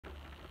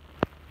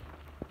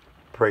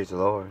Praise the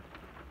Lord.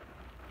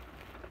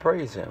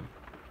 Praise Him.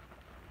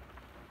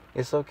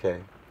 It's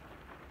okay.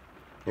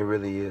 It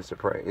really is to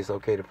pray. It's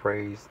okay to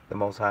praise the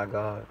Most High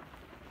God.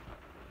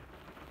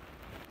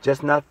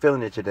 Just not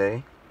feeling it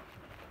today.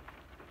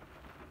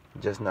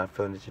 Just not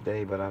feeling it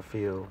today, but I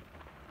feel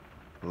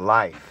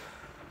life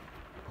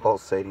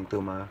pulsating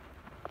through my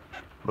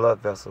blood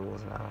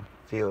vessels, and I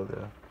feel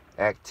the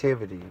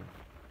activity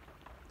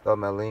of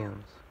my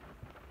limbs.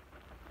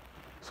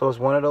 So it's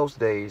one of those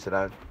days that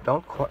I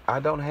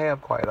don't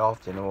have quite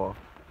often, or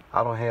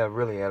I don't have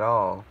really at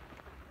all.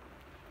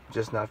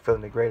 Just not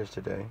feeling the greatest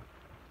today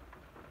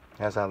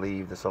as I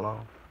leave this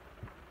alone.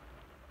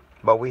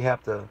 But we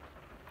have to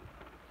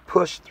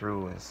push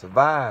through and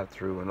survive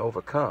through and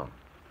overcome.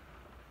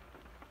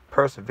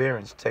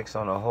 Perseverance takes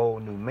on a whole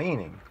new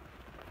meaning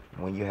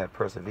when you have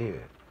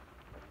persevered.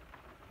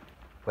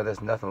 But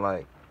there's nothing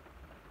like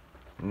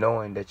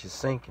knowing that you're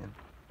sinking,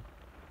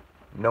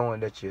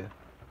 knowing that you're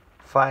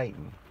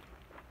fighting.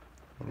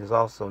 And there's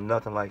also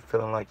nothing like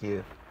feeling like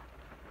you're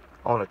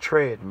on a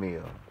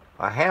treadmill,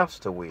 a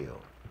hamster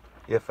wheel,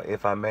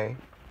 if I may,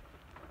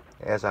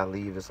 as I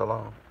leave this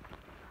alone.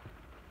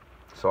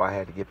 So I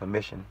had to get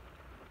permission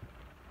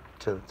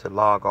to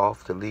log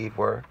off, to leave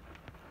work.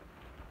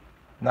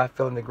 Not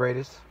feeling the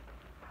greatest.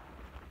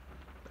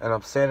 And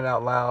I'm saying it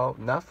out loud,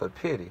 not for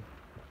pity,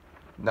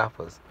 not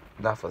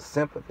for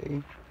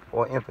sympathy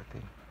or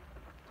empathy.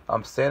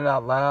 I'm saying it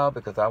out loud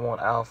because I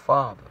want our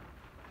Father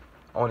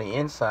on the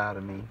inside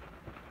of me,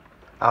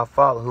 our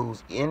Father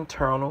who's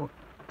internal,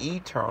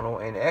 eternal,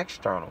 and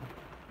external.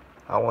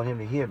 I want Him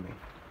to hear me.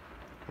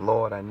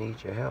 Lord, I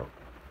need your help.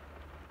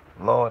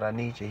 Lord, I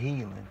need your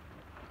healing.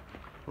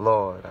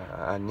 Lord,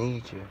 I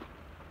need you.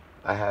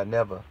 I have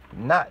never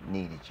not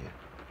needed you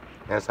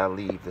as I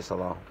leave this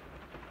alone.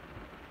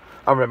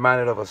 I'm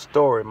reminded of a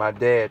story my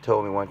dad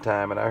told me one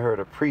time, and I heard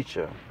a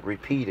preacher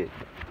repeat it.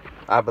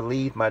 I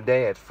believed my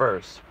dad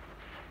first,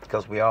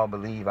 because we all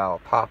believe our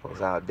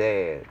papas, our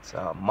dads,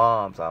 our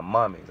moms, our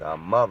mummies, our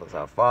mothers,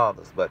 our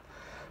fathers. But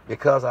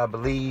because I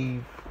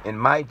believe in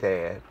my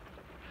dad,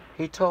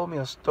 he told me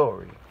a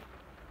story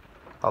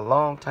a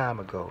long time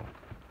ago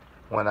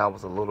when I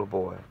was a little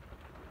boy.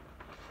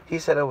 He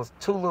said there was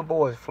two little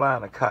boys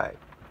flying a kite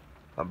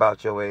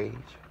about your age.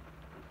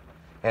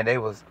 And they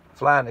was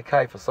flying the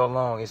kite for so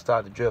long, it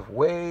started to drift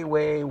way,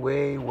 way,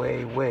 way,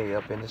 way, way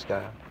up in the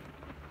sky.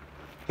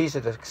 He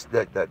said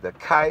the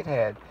kite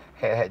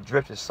had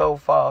drifted so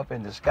far up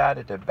in the sky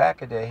that the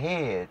back of their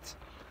heads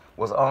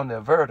was on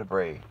their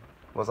vertebrae,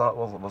 was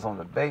on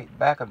the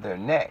back of their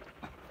neck.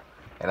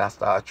 And I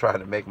started trying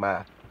to make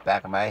my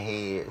back of my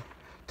head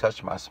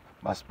touch my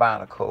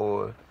spinal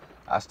cord.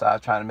 I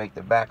started trying to make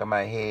the back of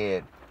my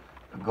head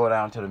go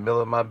down to the middle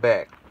of my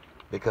back,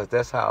 because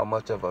that's how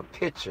much of a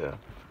picture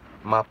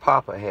my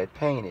papa had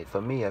painted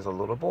for me as a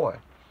little boy.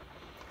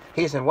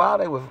 He said, while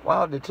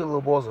the two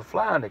little boys were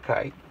flying the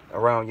kite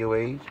around your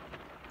age,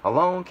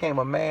 along came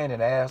a man and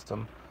asked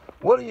them,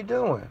 "What are you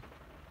doing?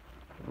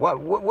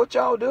 What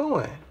y'all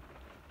doing?"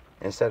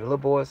 And said the little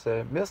boy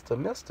said,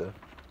 Mister,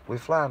 we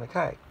flying the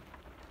kite."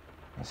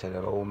 And said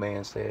that old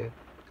man said,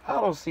 "I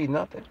don't see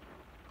nothing.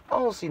 I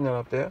don't see nothing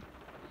up there."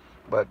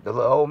 But the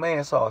little old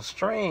man saw a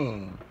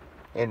string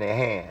in their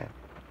hand.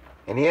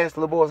 And he asked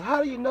the little boys,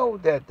 "How do you know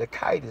that the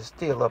kite is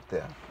still up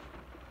there?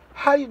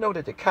 How do you know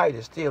that the kite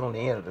is still on the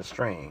end of the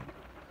string?"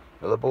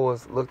 The little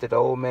boys looked at the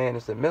old man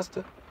and said,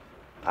 "Mister,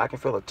 I can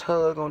feel a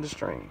tug on the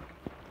string.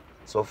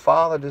 So,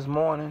 Father, this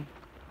morning,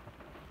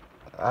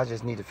 I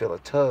just need to feel a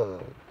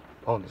tug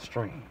on the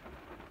string.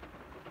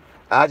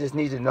 I just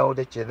need to know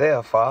that you're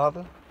there,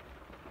 Father.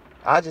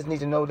 I just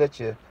need to know that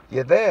you're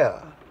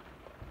there.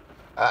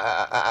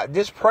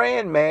 This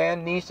praying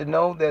man needs to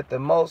know that the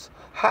Most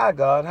High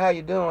God, how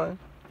you doing,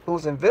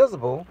 who's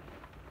invisible,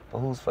 but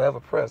who's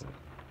forever present,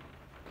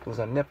 who's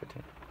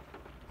omnipotent.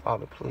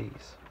 Father,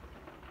 please.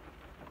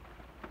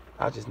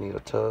 I just need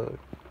a tug.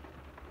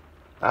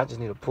 I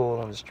just need a pull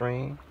on the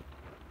string.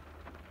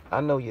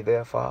 I know you're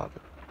there, Father,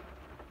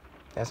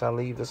 as I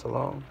leave this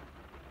alone."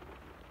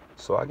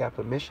 So I got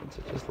permission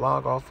to just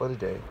log off for the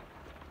day.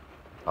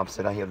 I'm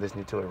sitting out here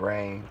listening to it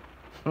rain,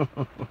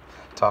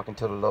 talking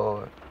to the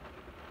Lord.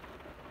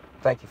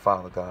 Thank you,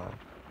 Father God.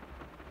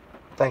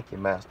 Thank you,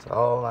 Master.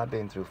 All I've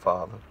been through,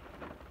 Father.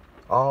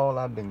 All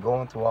I've been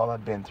going through, all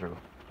I've been through.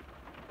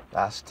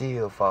 I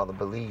still, Father,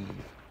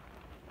 believe.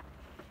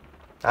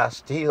 I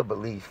still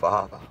believe,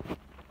 Father,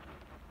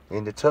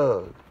 in the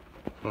tug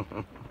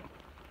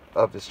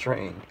of the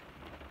string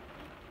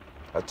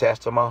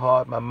attached to my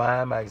heart, my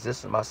mind, my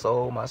existence, my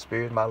soul, my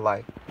spirit, my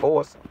life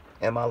force,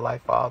 and my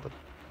life, Father.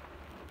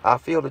 I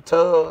feel the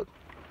tug.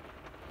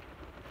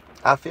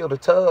 I feel the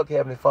tug,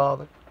 Heavenly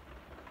Father.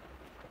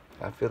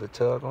 I feel the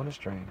tug on the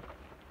string.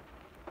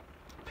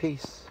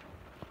 Peace,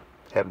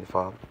 Heavenly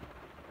Father.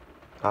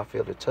 I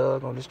feel the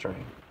tug on the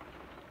string.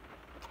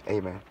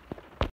 Amen.